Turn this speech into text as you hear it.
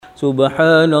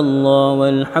سبحان الله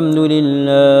والحمد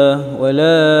لله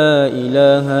ولا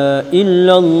إله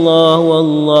إلا الله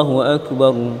والله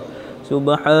أكبر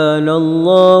سبحان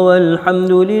الله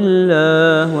والحمد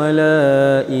لله ولا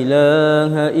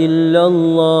إله إلا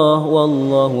الله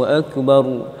والله أكبر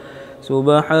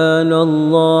سبحان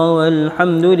الله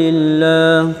والحمد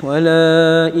لله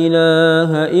ولا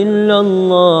إله إلا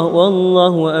الله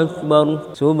والله أكبر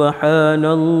سبحان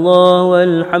الله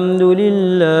والحمد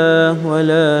لله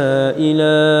ولا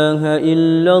إله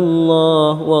إلا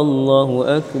الله والله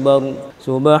أكبر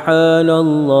سبحان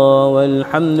الله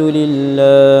والحمد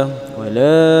لله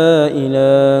ولا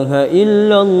إله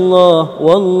إلا الله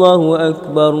والله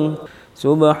أكبر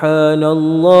سبحان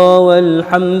الله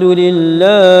والحمد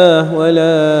لله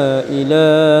ولا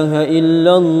إله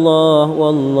إلا الله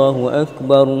والله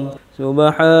أكبر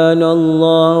سبحان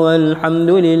الله والحمد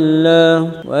لله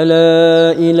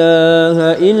ولا إله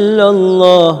إلا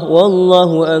الله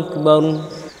والله أكبر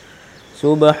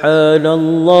سبحان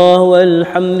الله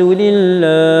والحمد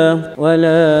لله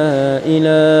ولا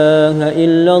إله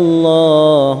إلا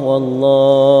الله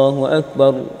والله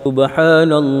أكبر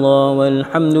سبحان الله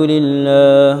والحمد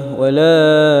لله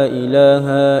ولا إله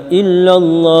إلا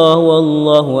الله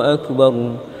والله أكبر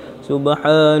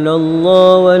سبحان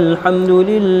الله والحمد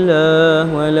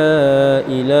لله ولا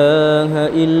إله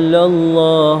إلا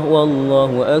الله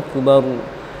والله أكبر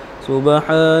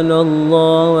سبحان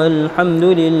الله والحمد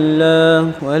لله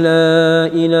ولا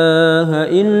إله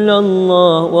إلا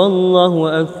الله والله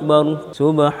أكبر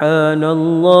سبحان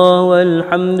الله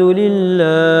والحمد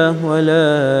لله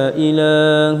ولا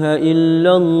إله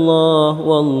إلا الله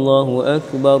والله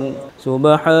أكبر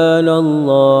سبحان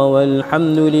الله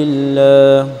والحمد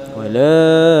لله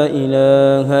ولا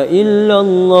إله إلا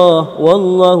الله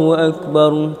والله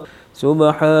أكبر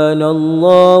سبحان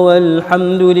الله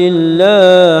والحمد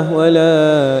لله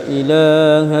ولا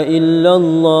إله إلا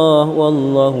الله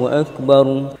والله أكبر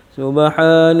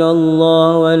سبحان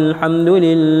الله والحمد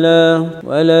لله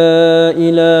ولا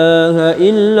إله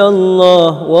إلا الله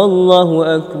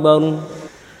والله أكبر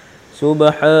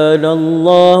سبحان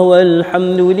الله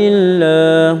والحمد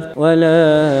لله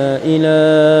ولا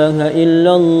إله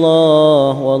إلا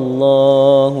الله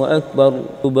والله أكبر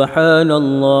سبحان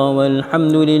الله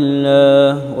والحمد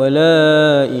لله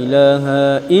ولا إله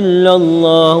إلا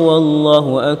الله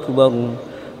والله أكبر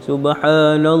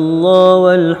سبحان الله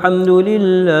والحمد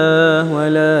لله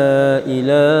ولا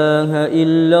إله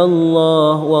إلا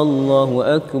الله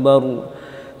والله أكبر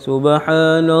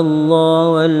سبحان الله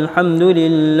والحمد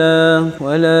لله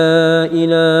ولا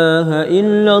إله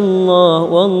إلا الله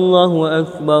والله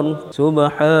أكبر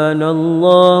سبحان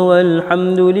الله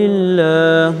والحمد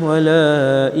لله ولا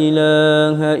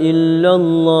إله إلا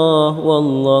الله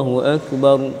والله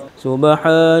أكبر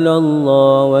سبحان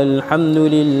الله والحمد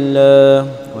لله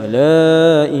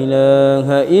ولا إله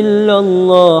إلا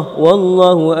الله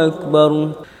والله أكبر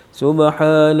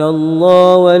سبحان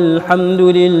الله والحمد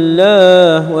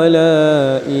لله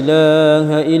ولا إله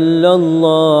إلا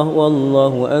الله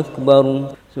والله أكبر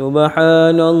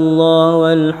سبحان الله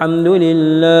والحمد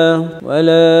لله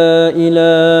ولا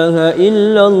إله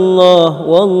إلا الله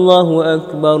والله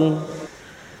أكبر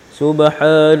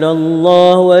سبحان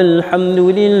الله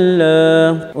والحمد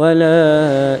لله ولا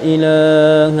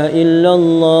إله إلا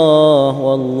الله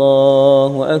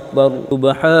والله أكبر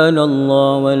سبحان الله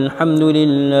والحمد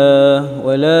لله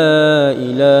ولا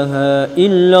إله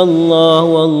إلا الله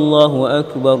والله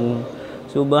أكبر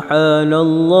سبحان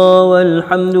الله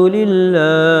والحمد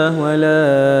لله ولا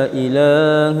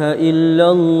إله إلا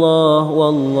الله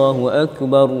والله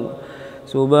أكبر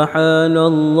سبحان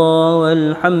الله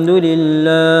والحمد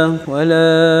لله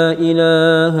ولا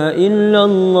إله إلا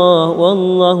الله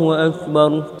والله أكبر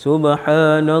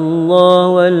سبحان الله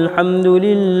والحمد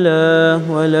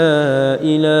لله ولا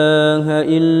إله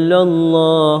إلا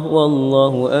الله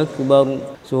والله أكبر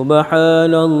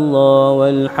سبحان الله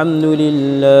والحمد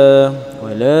لله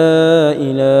ولا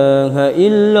إله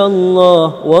إلا الله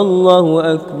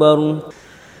والله أكبر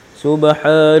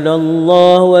سبحان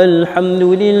الله والحمد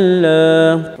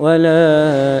لله ولا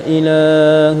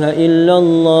إله إلا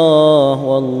الله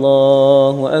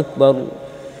والله أكبر